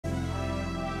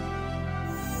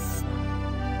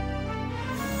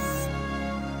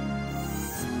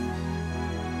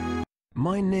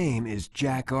My name is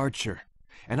Jack Archer,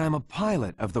 and I'm a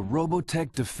pilot of the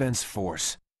Robotech Defense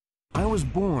Force. I was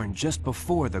born just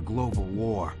before the global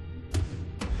war.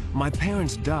 My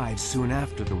parents died soon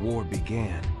after the war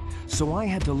began, so I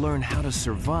had to learn how to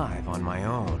survive on my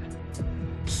own.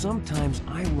 Sometimes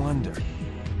I wonder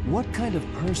what kind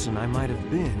of person I might have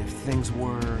been if things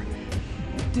were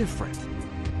different.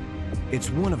 It's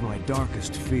one of my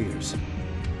darkest fears.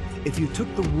 If you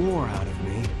took the war out of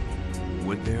me,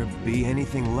 would there be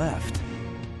anything left?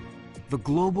 The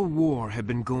global war had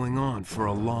been going on for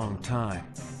a long time.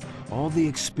 All the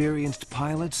experienced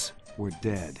pilots were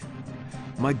dead.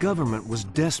 My government was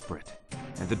desperate,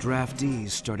 and the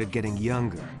draftees started getting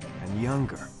younger and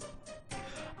younger.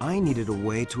 I needed a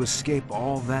way to escape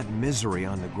all that misery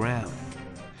on the ground,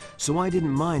 so I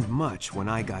didn't mind much when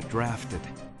I got drafted.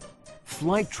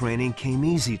 Flight training came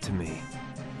easy to me.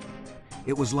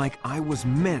 It was like I was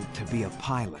meant to be a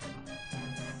pilot.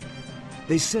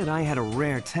 They said I had a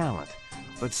rare talent,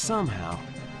 but somehow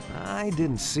I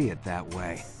didn't see it that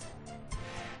way.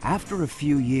 After a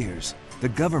few years, the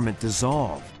government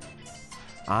dissolved.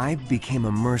 I became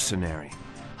a mercenary,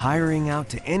 hiring out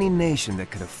to any nation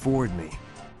that could afford me.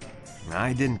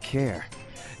 I didn't care,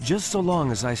 just so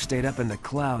long as I stayed up in the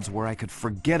clouds where I could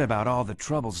forget about all the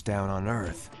troubles down on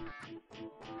Earth.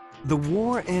 The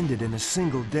war ended in a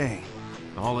single day.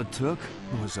 All it took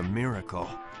was a miracle.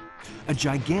 A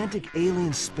gigantic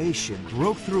alien spaceship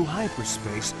broke through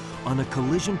hyperspace on a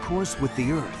collision course with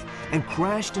the Earth and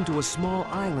crashed into a small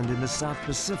island in the South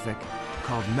Pacific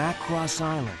called Macross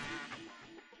Island.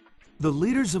 The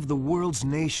leaders of the world's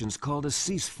nations called a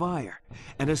ceasefire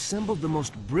and assembled the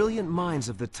most brilliant minds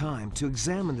of the time to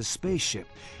examine the spaceship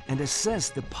and assess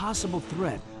the possible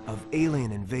threat of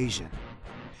alien invasion.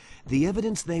 The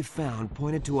evidence they found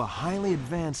pointed to a highly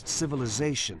advanced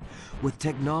civilization with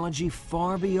technology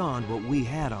far beyond what we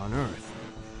had on Earth,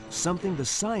 something the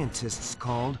scientists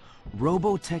called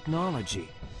robotechnology.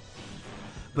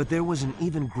 But there was an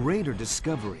even greater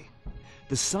discovery.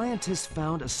 The scientists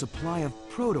found a supply of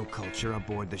protoculture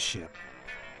aboard the ship,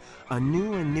 a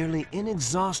new and nearly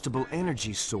inexhaustible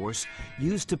energy source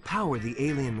used to power the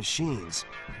alien machines.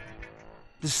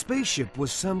 The spaceship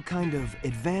was some kind of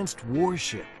advanced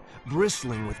warship,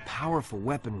 bristling with powerful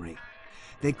weaponry.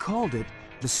 They called it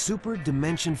the Super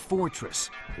Dimension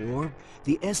Fortress, or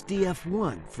the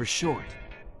SDF-1 for short.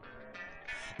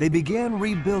 They began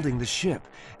rebuilding the ship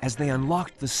as they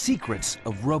unlocked the secrets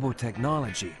of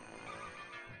robotechnology.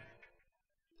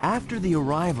 After the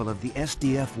arrival of the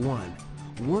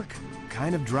SDF-1, work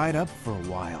kind of dried up for a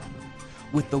while.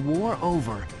 With the war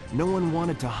over, no one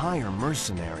wanted to hire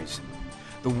mercenaries.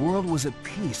 The world was at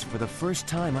peace for the first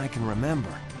time I can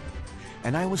remember,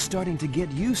 and I was starting to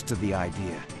get used to the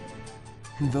idea.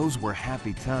 Those were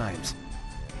happy times.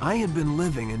 I had been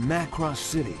living in Macross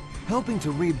City, helping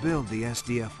to rebuild the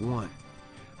SDF-1.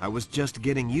 I was just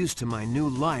getting used to my new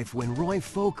life when Roy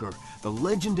Fokker, the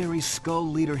legendary Skull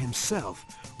leader himself,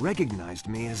 recognized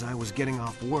me as I was getting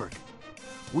off work.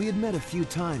 We had met a few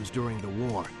times during the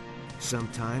war.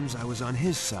 Sometimes I was on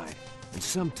his side, and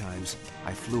sometimes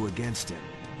I flew against him.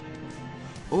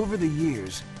 Over the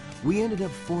years, we ended up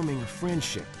forming a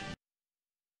friendship.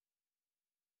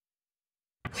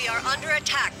 We are under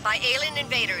attack by alien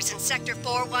invaders in Sector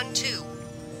 412.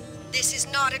 This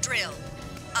is not a drill.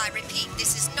 I repeat,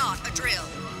 this is not a drill.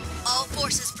 All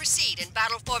forces proceed in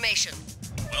battle formation.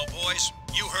 Well, boys,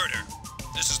 you heard her.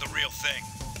 This is the real thing.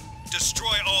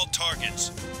 Destroy all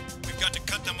targets. We've got to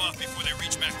cut them off before they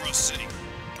reach Macross City.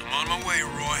 I'm on my way,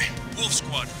 Roy. Wolf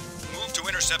Squad, move to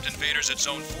intercept invaders at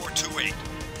Zone 428.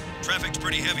 Traffic's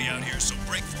pretty heavy out here, so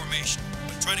break formation,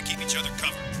 but try to keep each other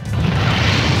covered.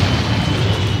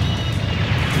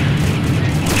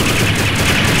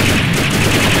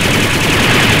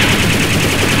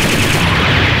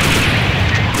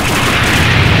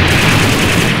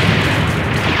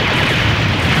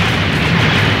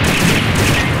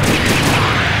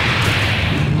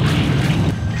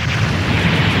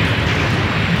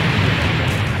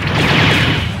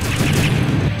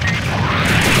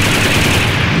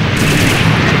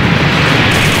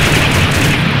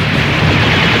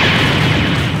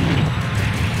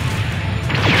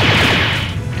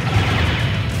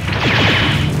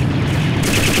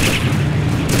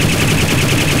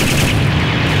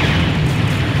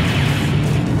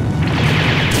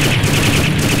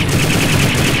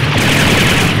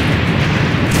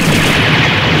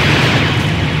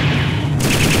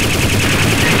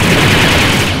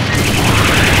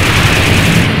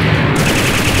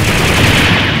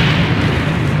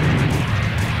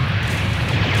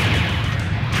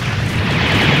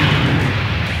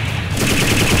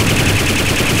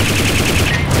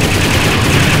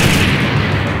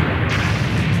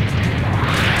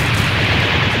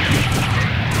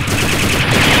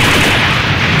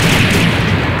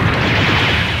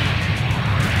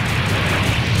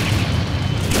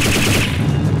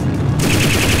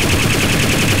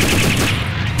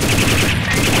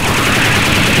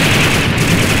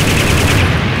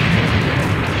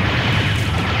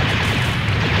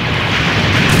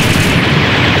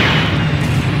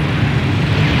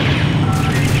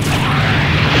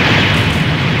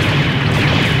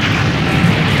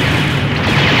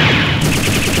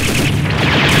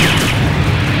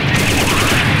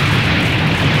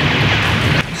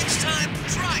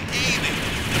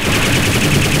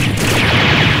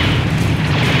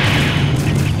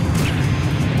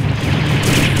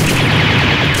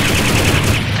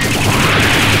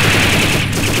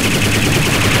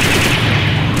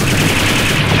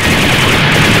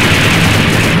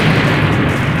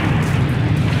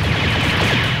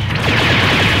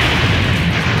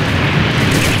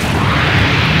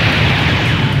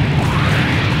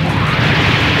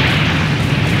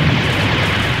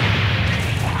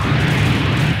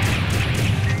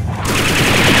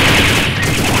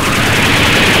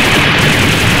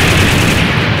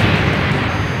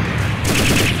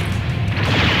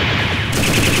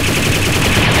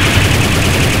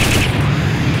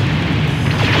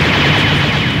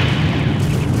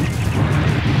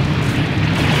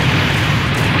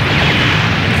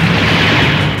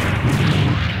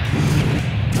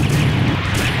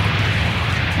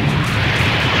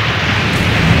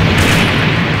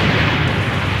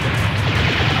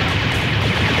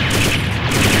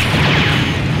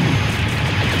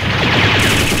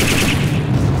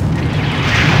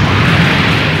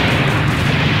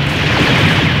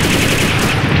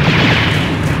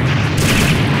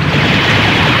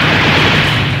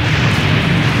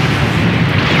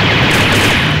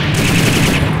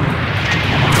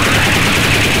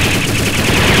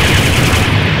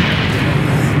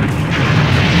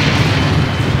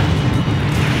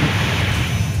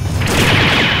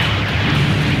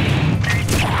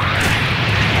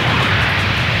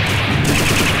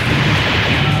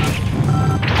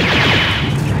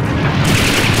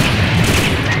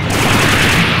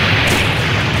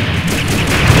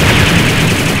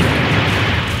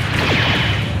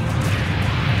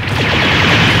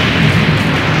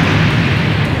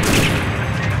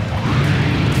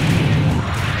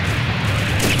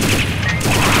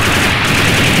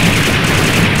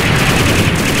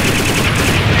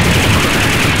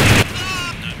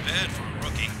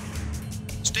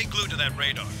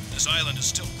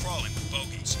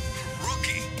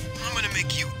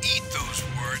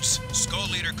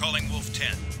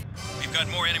 10. We've got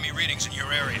more enemy readings in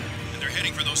your area, and they're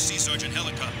heading for those Sea Sergeant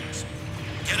helicopters.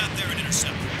 Get out there and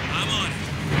intercept them. I'm on it.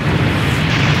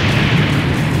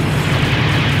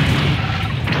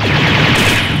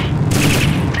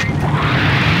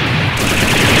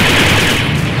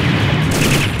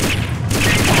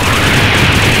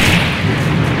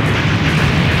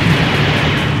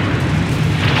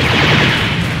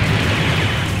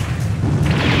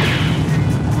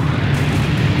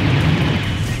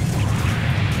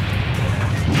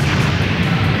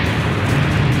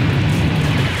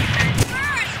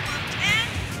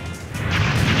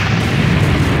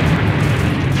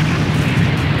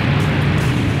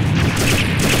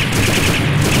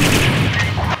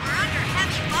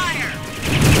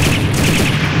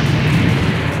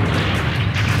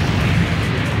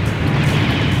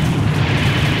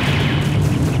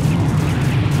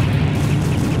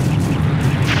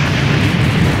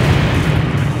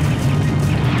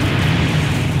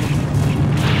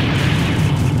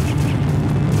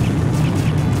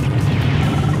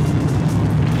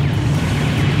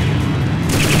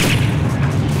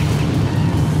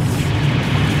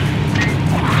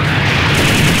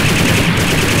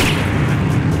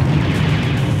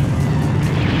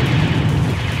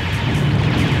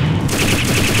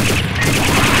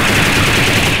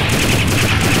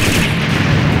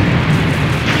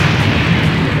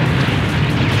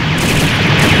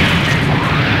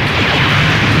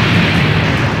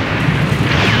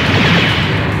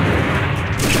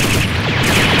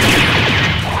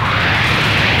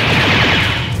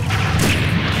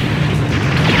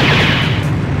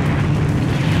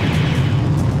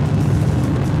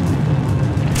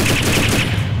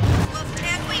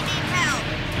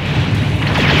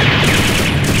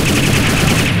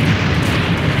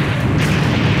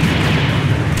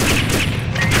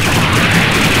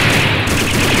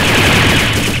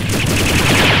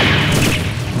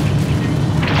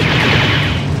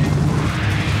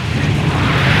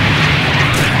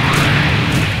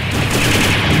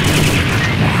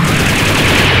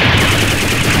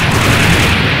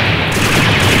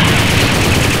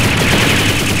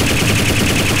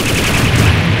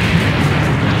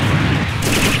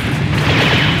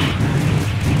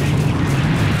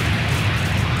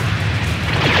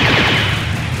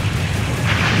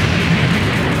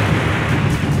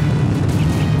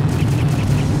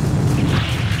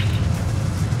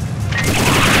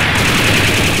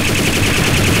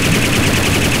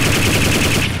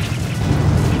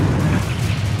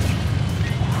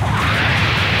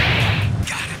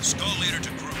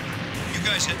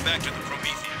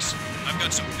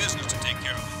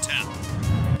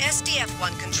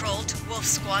 SDF-1 Control to Wolf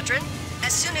Squadron.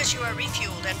 As soon as you are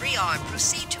refueled and rearmed,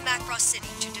 proceed to Macross City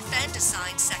to defend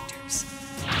assigned sectors.